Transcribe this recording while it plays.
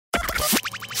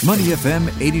Money FM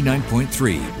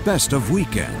 89.3, best of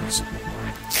weekends.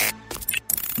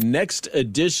 Next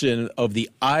edition of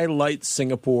the iLight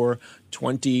Singapore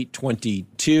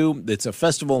 2022. It's a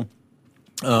festival,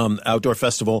 outdoor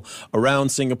festival around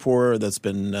Singapore that's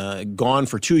been gone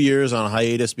for 2 years on a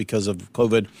hiatus because of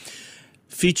COVID.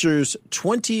 Features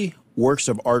 20 works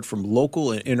of art from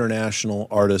local and international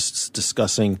artists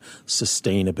discussing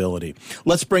sustainability.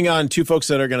 Let's bring on two folks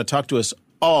that are going to talk to us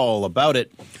all about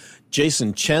it.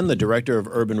 Jason Chen, the Director of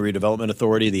Urban Redevelopment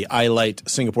Authority, the iLight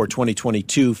Singapore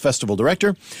 2022 Festival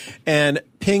Director, and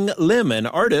Ping Lim, an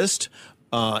artist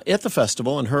at the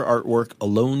festival, and her artwork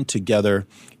Alone Together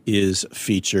is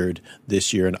featured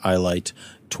this year in iLight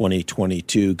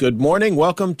 2022. Good morning.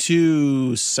 Welcome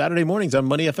to Saturday Mornings on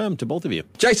Money FM to both of you.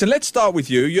 Jason, let's start with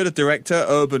you. You're the Director,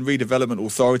 Urban Redevelopment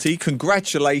Authority.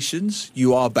 Congratulations.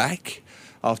 You are back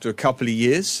after a couple of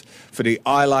years for the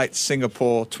iLight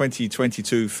Singapore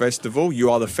 2022 Festival. You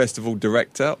are the Festival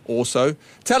Director also.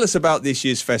 Tell us about this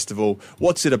year's festival.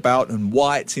 What's it about and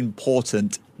why it's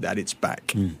important that it's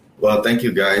back? Well, thank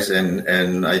you, guys.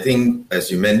 And I think, as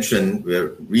you mentioned,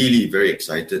 we're really very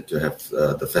excited to have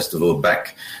the festival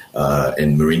back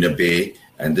in Marina Bay.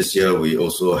 And this year, we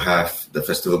also have the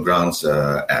festival grounds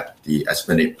at the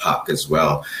Esplanade Park as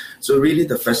well. So really,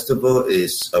 the festival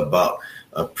is about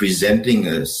presenting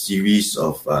a series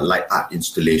of light art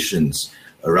installations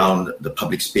around the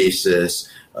public spaces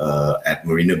at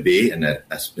Marina Bay and at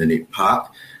Esplanade Park.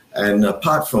 And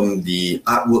apart from the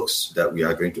artworks that we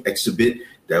are going to exhibit,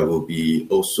 there will be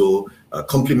also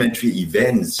complimentary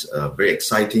events, very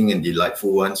exciting and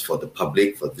delightful ones for the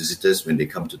public, for visitors when they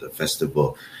come to the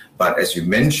festival. But as you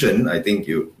mentioned, I think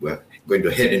you were going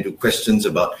to head into questions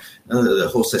about the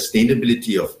whole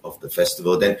sustainability of the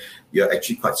festival. Then you're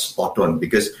actually quite spot on,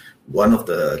 because one of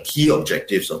the key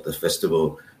objectives of the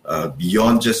festival,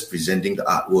 beyond just presenting the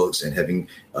artworks and having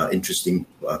interesting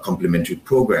complimentary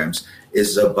programs,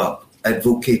 is about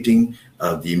advocating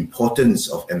the importance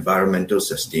of environmental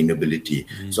sustainability.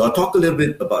 So I'll talk a little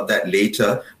bit about that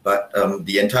later, but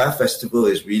the entire festival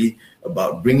is really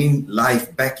about bringing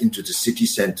life back into the city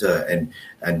centre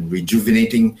and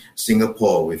rejuvenating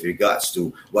Singapore with regards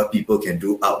to what people can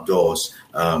do outdoors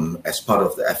as part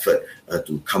of the effort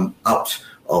to come out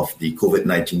of the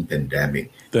COVID-19 pandemic.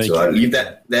 So I'll leave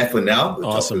that there for now.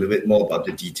 We'll talk a little bit more about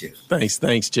the details.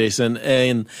 Thanks, Jason.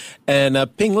 And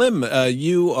Ping Lim,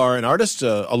 you are an artist.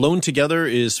 Alone Together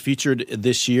is featured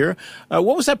this year.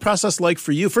 What was that process like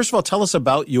for you? First of all, tell us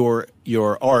about your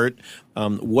art.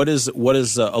 What is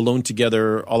Alone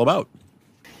Together all about?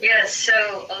 Yes,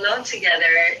 so Alone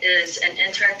Together is an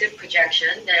interactive projection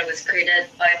that was created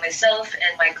by myself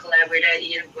and my collaborator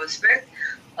Ian Grossberg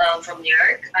from New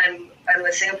York. I'm a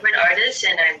Singaporean artist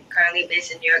and I'm currently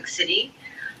based in New York City.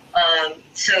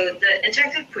 So the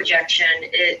interactive projection,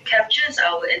 it captures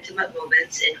our intimate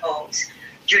moments in homes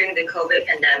during the COVID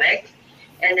pandemic,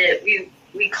 and it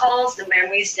recalls the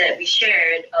memories that we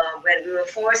shared when we were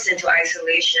forced into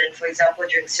isolation, for example,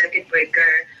 during circuit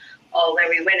breaker or when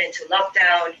we went into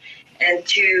lockdown, and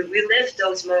to relive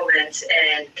those moments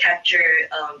and capture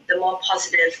the more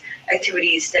positive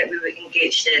activities that we were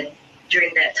engaged in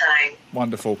during that time.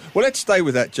 Wonderful. Well, let's stay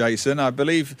with that, Jason. I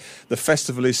believe the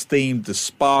festival is themed The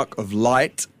Spark of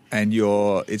Light, and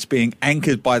it's being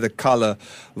anchored by the colour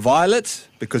violet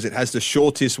because it has the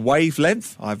shortest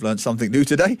wavelength. I've learned something new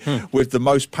today. With the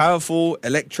most powerful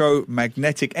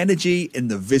electromagnetic energy in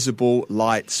the visible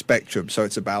light spectrum. So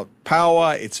it's about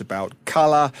power, it's about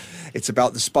colour, it's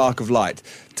about the spark of light.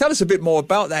 Tell us a bit more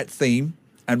about that theme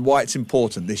and why it's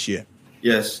important this year.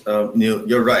 Yes, Neil,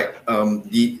 you're right.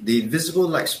 The visible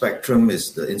light spectrum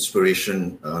is the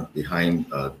inspiration behind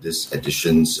this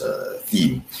edition's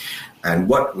theme. And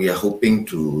what we are hoping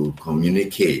to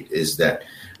communicate is that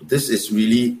this is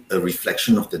really a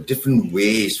reflection of the different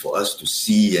ways for us to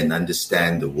see and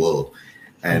understand the world.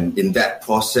 And in that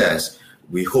process,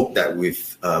 we hope that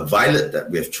with violet that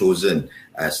we have chosen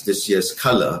as this year's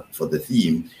color for the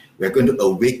theme, we're going to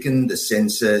awaken the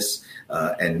senses,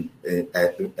 and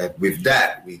with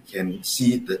that, we can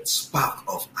see the spark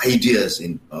of ideas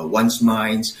in one's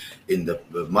minds, in the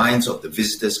minds of the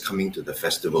visitors coming to the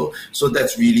festival. So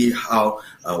that's really how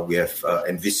we have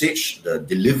envisaged the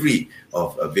delivery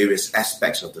of various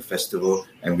aspects of the festival,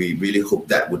 and we really hope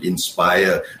that would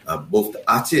inspire both the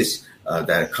artists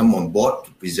that come on board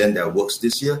to present their works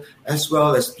this year, as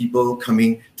well as people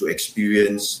coming to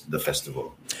experience the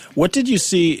festival. What did you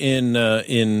see in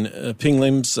Ping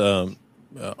Lim's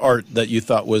art that you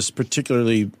thought was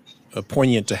particularly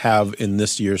poignant to have in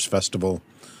this year's festival,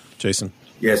 Jason?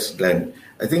 Yes, Glenn.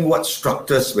 I think what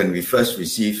struck us when we first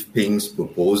received Ping's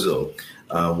proposal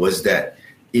was that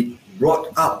it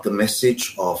brought up the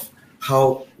message of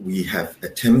how we have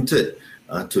attempted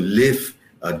to live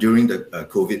during the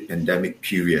COVID pandemic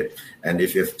period. And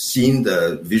if you've seen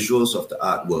the visuals of the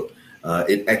artwork,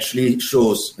 it actually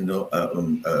shows,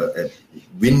 a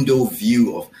window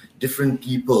view of different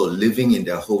people living in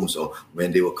their homes, or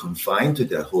when they were confined to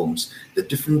their homes, the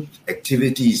different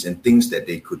activities and things that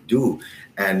they could do.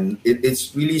 And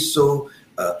it's really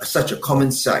such a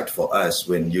common sight for us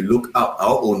when you look out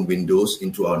our own windows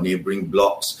into our neighboring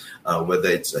blocks, whether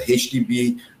it's a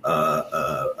HDB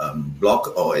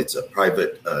block or it's a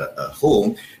private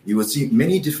home, you will see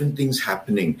many different things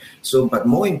happening. So, but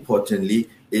more importantly,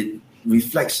 it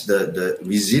reflects the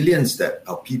resilience that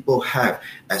our people have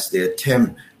as they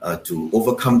attempt to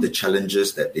overcome the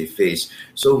challenges that they face.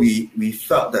 So we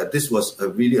felt that this was a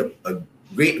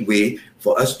great way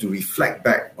for us to reflect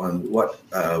back on what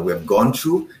we have gone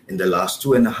through in the last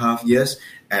 2.5 years.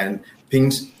 And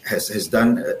Ping has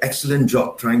done an excellent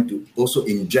job trying to also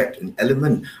inject an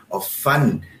element of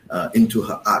fun into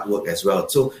her artwork as well.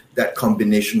 So that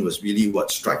combination was really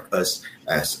what struck us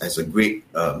as a great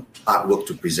artwork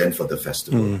to present for the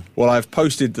festival. Well, I've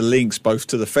posted the links both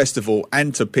to the festival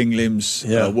and to Ping Lim's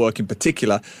work in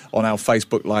particular on our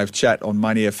Facebook live chat on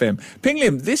Money FM. Ping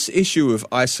Lim, this issue of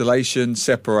isolation,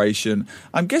 separation,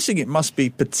 I'm guessing it must be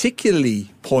particularly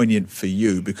poignant for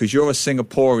you because you're a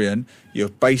Singaporean, you're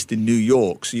based in New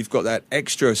York, so you've got that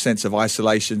extra sense of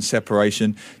isolation,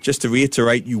 separation. Just to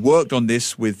reiterate, you worked on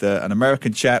this with an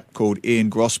American chap called Ian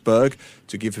Grossberg,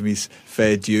 to give him his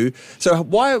fair due. So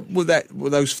why were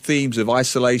those themes of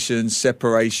isolation,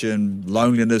 separation,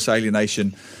 loneliness,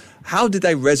 alienation, how did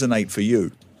they resonate for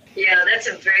you? Yeah, that's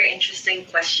a very interesting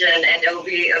question, and it will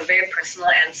be a very personal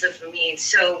answer for me.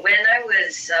 So when I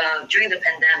was, during the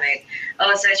pandemic, I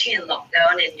was actually in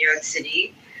lockdown in New York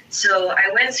City. So I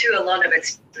went through a lot of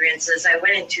experiences. I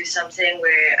went into something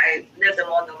where I lived a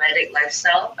more nomadic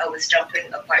lifestyle. I was jumping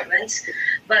apartments.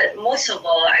 But most of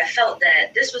all, I felt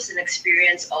that this was an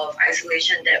experience of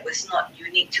isolation that was not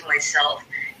unique to myself.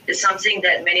 It's something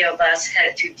that many of us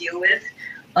had to deal with.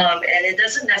 And it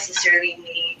doesn't necessarily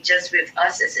mean just with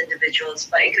us as individuals,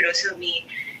 but it could also mean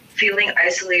feeling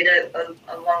isolated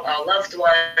among our loved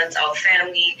ones, our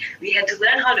family. We had to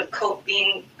learn how to cope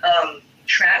being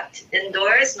trapped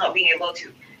indoors, not being able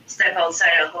to step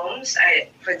outside our homes.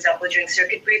 For example, during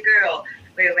circuit breaker or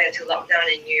when we went to lockdown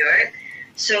in New York.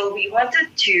 So we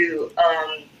wanted to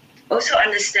also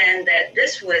understand that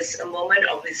this was a moment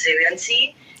of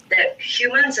resiliency, that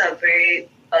humans are very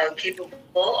capable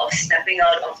of stepping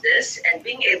out of this and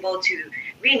being able to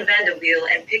reinvent the wheel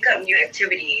and pick up new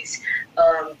activities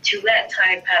to let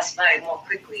time pass by more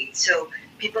quickly. So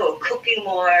people were cooking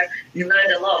more. We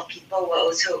learned a lot of people were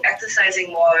also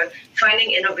exercising more,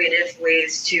 finding innovative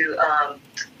ways to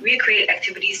recreate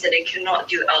activities that they cannot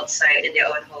do outside in their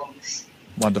own homes.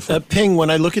 Wonderful. Ping, when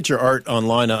I look at your art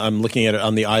online, I'm looking at it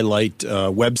on the iLight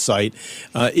website.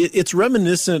 It's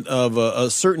reminiscent of a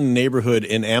certain neighborhood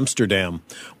in Amsterdam.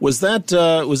 Was that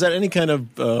any kind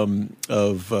of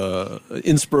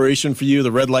inspiration for you?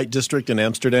 The red light district in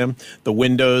Amsterdam, the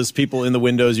windows, people in the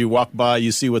windows. You walk by,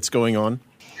 you see what's going on.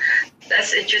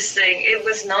 That's interesting. It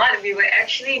was not. We were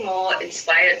actually more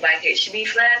inspired by HDB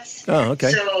flats. Oh, okay.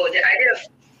 So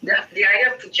the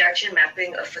idea of projection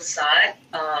mapping a facade,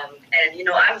 and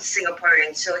I'm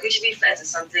Singaporean, so HDB flats is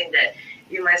something that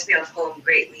reminds me of home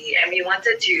greatly, and we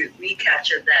wanted to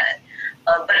recapture that.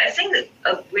 But I think that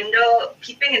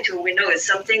peeping into a window is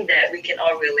something that we can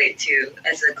all relate to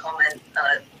as a common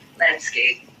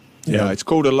landscape. Yeah, it's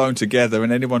called Alone Together,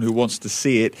 and anyone who wants to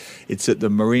see it, it's at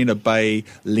the Marina Bay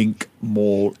Link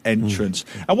Mall entrance.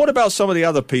 And what about some of the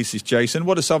other pieces, Jason?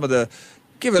 What are some of the...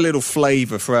 Give a little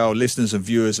flavour for our listeners and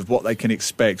viewers of what they can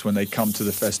expect when they come to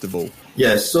the festival.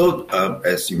 Yes, so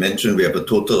as you mentioned, we have a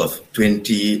total of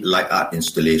 20 light art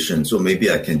installations. So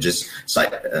maybe I can just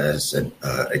cite as an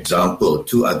example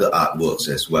 2 other artworks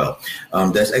as well.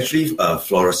 There's actually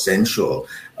Floressential,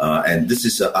 and this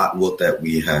is an artwork that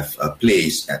we have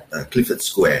placed at Clifford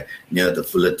Square near the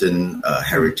Fullerton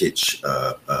Heritage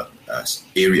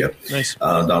area. Nice.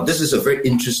 Now, this is a very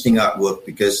interesting artwork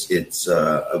because it's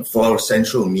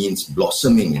Floressential means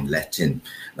blossoming in Latin.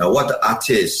 Now, what the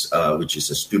artists, which is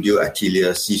a Studio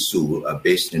Atelier Sisu,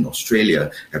 based in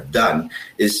Australia, have done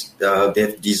is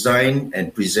they've designed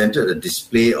and presented a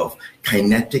display of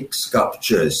kinetic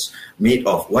sculptures made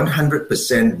of 100%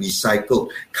 recycled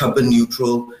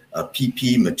carbon-neutral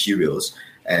PP materials.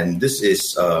 And this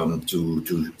is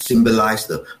to symbolize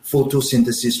the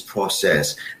photosynthesis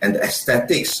process. And the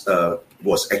aesthetics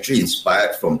was actually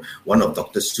inspired from one of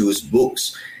Dr. Stu's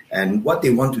books. And what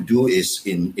they want to do is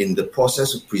in the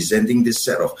process of presenting this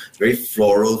set of very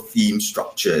floral theme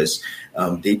structures,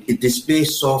 it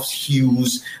displays soft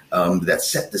hues that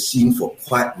set the scene for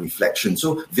quiet reflection.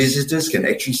 So visitors can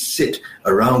actually sit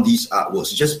around these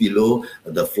artworks just below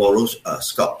the floral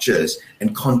sculptures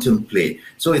and contemplate.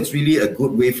 So it's really a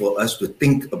good way for us to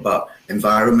think about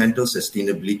environmental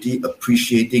sustainability,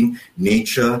 appreciating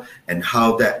nature and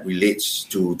how that relates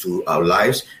to our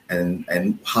lives,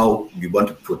 and how we want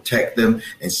to protect them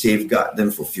and safeguard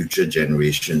them for future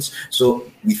generations.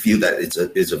 So we feel that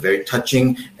it's a very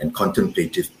touching and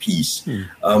contemplative piece.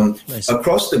 Nice.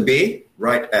 Across the bay,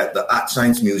 right at the Art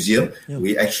Science Museum,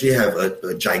 we actually have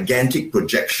a gigantic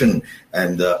projection,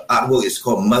 and the artwork is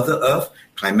called Mother Earth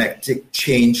Climatic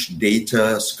Change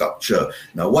Data Sculpture.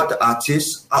 Now, what the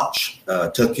artist,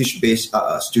 Turkish-based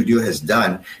studio has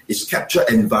done is capture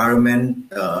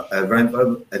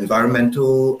environmental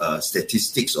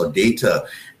statistics or data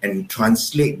and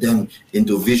translate them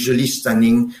into visually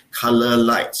stunning color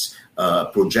lights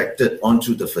projected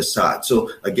onto the facade.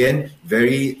 So again,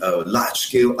 very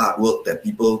large-scale artwork that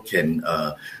people can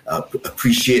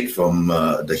appreciate from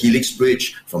the Helix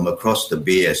Bridge, from across the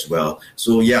bay as well.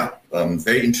 So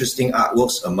very interesting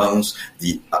artworks amongst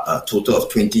the total of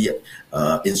 20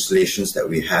 installations that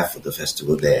we have for the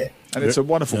festival there. And it's a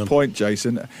wonderful point,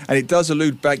 Jason. And it does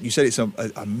allude back, you said it's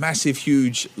a massive,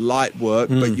 huge light work,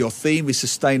 but your theme is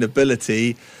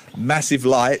sustainability, massive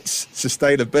lights,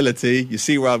 sustainability. You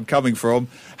see where I'm coming from.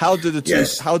 How do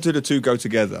the two go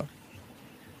together?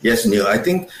 Yes, Neil. I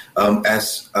think,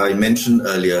 as I mentioned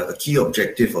earlier, a key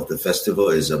objective of the festival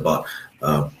is about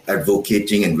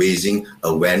advocating and raising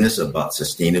awareness about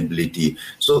sustainability.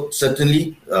 So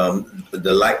certainly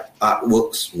the light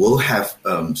artworks will have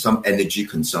some energy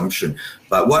consumption.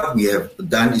 But what we have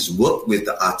done is work with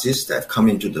the artists that have come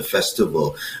into the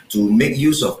festival to make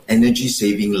use of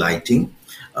energy-saving lighting,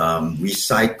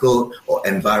 recycled or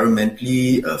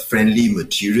environmentally friendly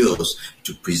materials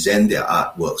to present their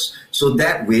artworks. So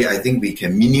that way, I think we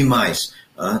can minimize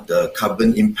the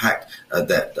carbon impact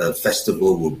that the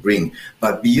festival will bring.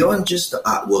 But beyond just the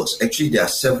artworks, actually there are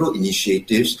several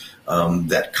initiatives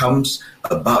that comes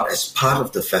about as part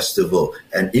of the festival,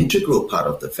 an integral part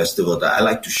of the festival that I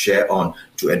like to share on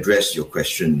to address your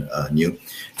question, Neil.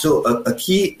 So a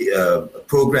key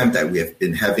program that we have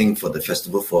been having for the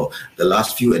festival for the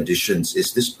last few editions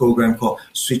is this program called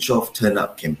Switch Off Turn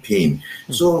Up campaign.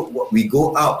 So we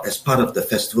go out as part of the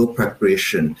festival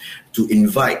preparation to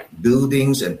invite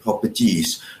buildings and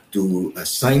properties to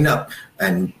sign up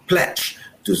and pledge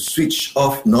to switch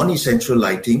off non-essential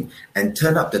lighting and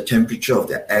turn up the temperature of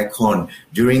their aircon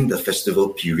during the festival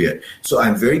period. So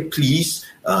I'm very pleased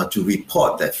to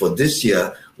report that for this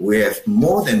year, we have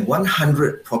more than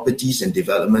 100 properties and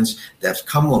developments that have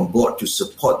come on board to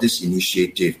support this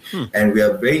initiative. And we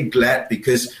are very glad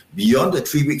because beyond the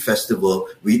 3-week festival,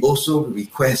 we also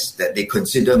request that they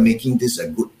consider making this a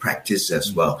good practice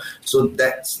as well. So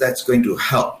that's going to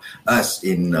help us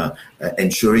in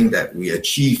ensuring that we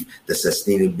achieve the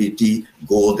sustainability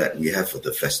goal that we have for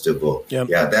the festival. There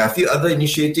are a few other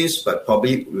initiatives, but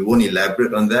probably we won't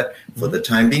elaborate on that for the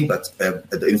time being, but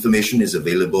the information is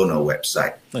available on our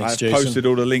website. Thanks, Jason. I've posted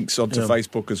all the links onto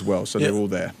Facebook as well, so they're all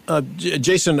there.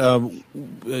 Jason,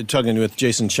 talking with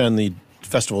Jason Chen, the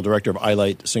Festival Director of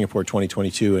iLight Singapore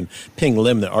 2022, and Ping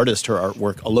Lim, the artist. Her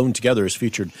artwork, Alone Together, is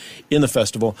featured in the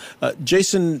festival.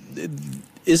 Jason,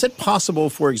 is it possible,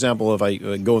 for example, if I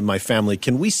go with my family,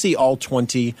 can we see all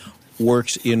 20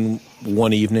 works in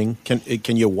one evening?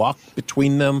 Can you walk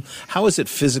between them? How is it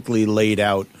physically laid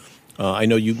out? I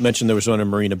know you mentioned there was one in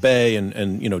Marina Bay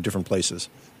and different places.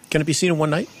 Can it be seen in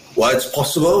one night? Well, it's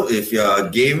possible if you're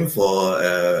game for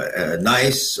a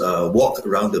nice walk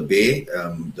around the bay.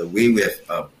 The way we have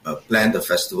planned the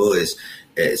festival is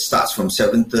it starts from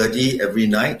 7:30 every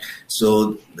night.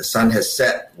 So the sun has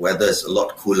set, weather is a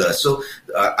lot cooler. So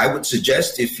I would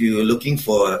suggest if you're looking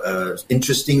for an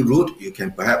interesting route, you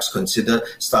can perhaps consider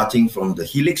starting from the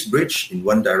Helix Bridge in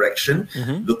one direction.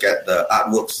 Look at the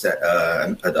artwork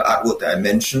that I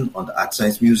mentioned on the Art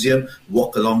Science Museum.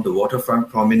 Walk along the waterfront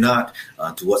promenade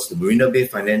towards the Marina Bay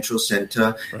Financial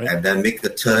Center, and then make the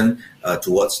turn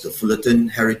towards the Fullerton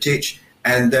Heritage,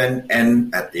 and then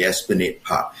end at the Esplanade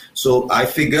Park. So I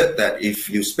figured that if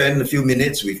you spend a few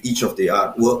minutes with each of the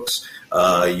artworks,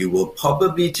 you will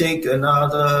probably take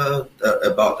another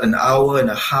about an hour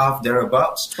and a half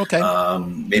thereabouts.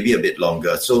 Maybe a bit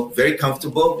longer. So very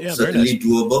comfortable, certainly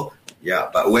doable.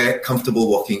 Yeah, but wear comfortable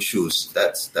walking shoes.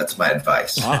 That's my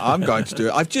advice. I'm going to do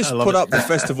it. I've just put up the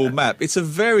festival map. It's a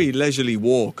very leisurely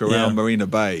walk around Marina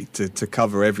Bay to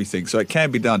cover everything, so it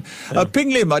can be done. Ping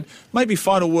Lim, maybe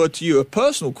final word to you, a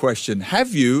personal question.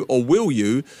 Have you or will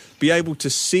you be able to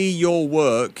see your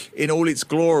work in all its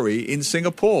glory in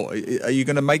Singapore? Are you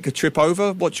going to make a trip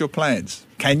over? What's your plans?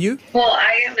 Can you? Well,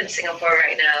 I am in Singapore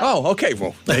right now. Oh, okay.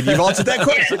 Well, then you've answered that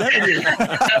question, haven't you?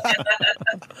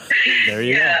 There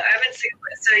you go. Yeah, I'm in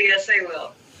Singapore, so yes, I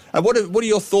will. And what are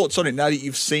your thoughts on it now that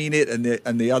you've seen it and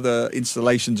the other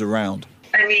installations around?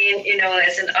 I mean,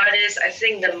 as an artist, I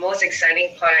think the most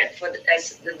exciting part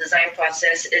as the design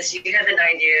process is you have an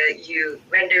idea, you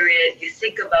render it, you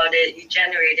think about it, you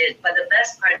generate it, but the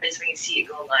best part is when you see it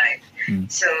go live.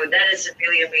 So that is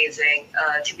really amazing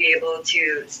to be able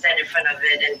to stand in front of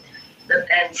it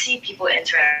and see people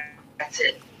interact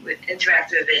with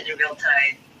it in real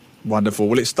time. Wonderful.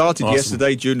 Well, it started Awesome.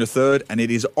 yesterday, June the 3rd, and it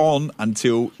is on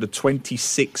until the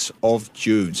 26th of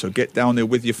June. So get down there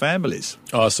with your families.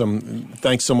 Awesome.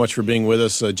 Thanks so much for being with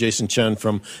us, Jason Chen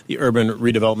from the Urban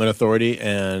Redevelopment Authority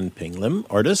and Ping Lim,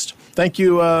 artist. Thank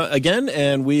you again,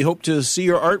 and we hope to see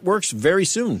your artworks very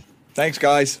soon. Thanks,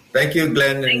 guys. Thank you,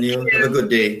 Glenn, and you. Have a good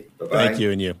day. Bye-bye. Thank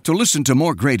you, and you. To listen to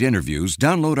more great interviews,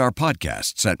 download our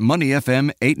podcasts at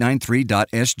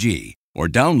moneyfm893.sg or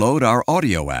download our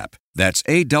audio app. That's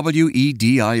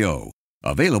AWEDIO.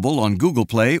 Available on Google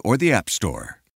Play or the App Store.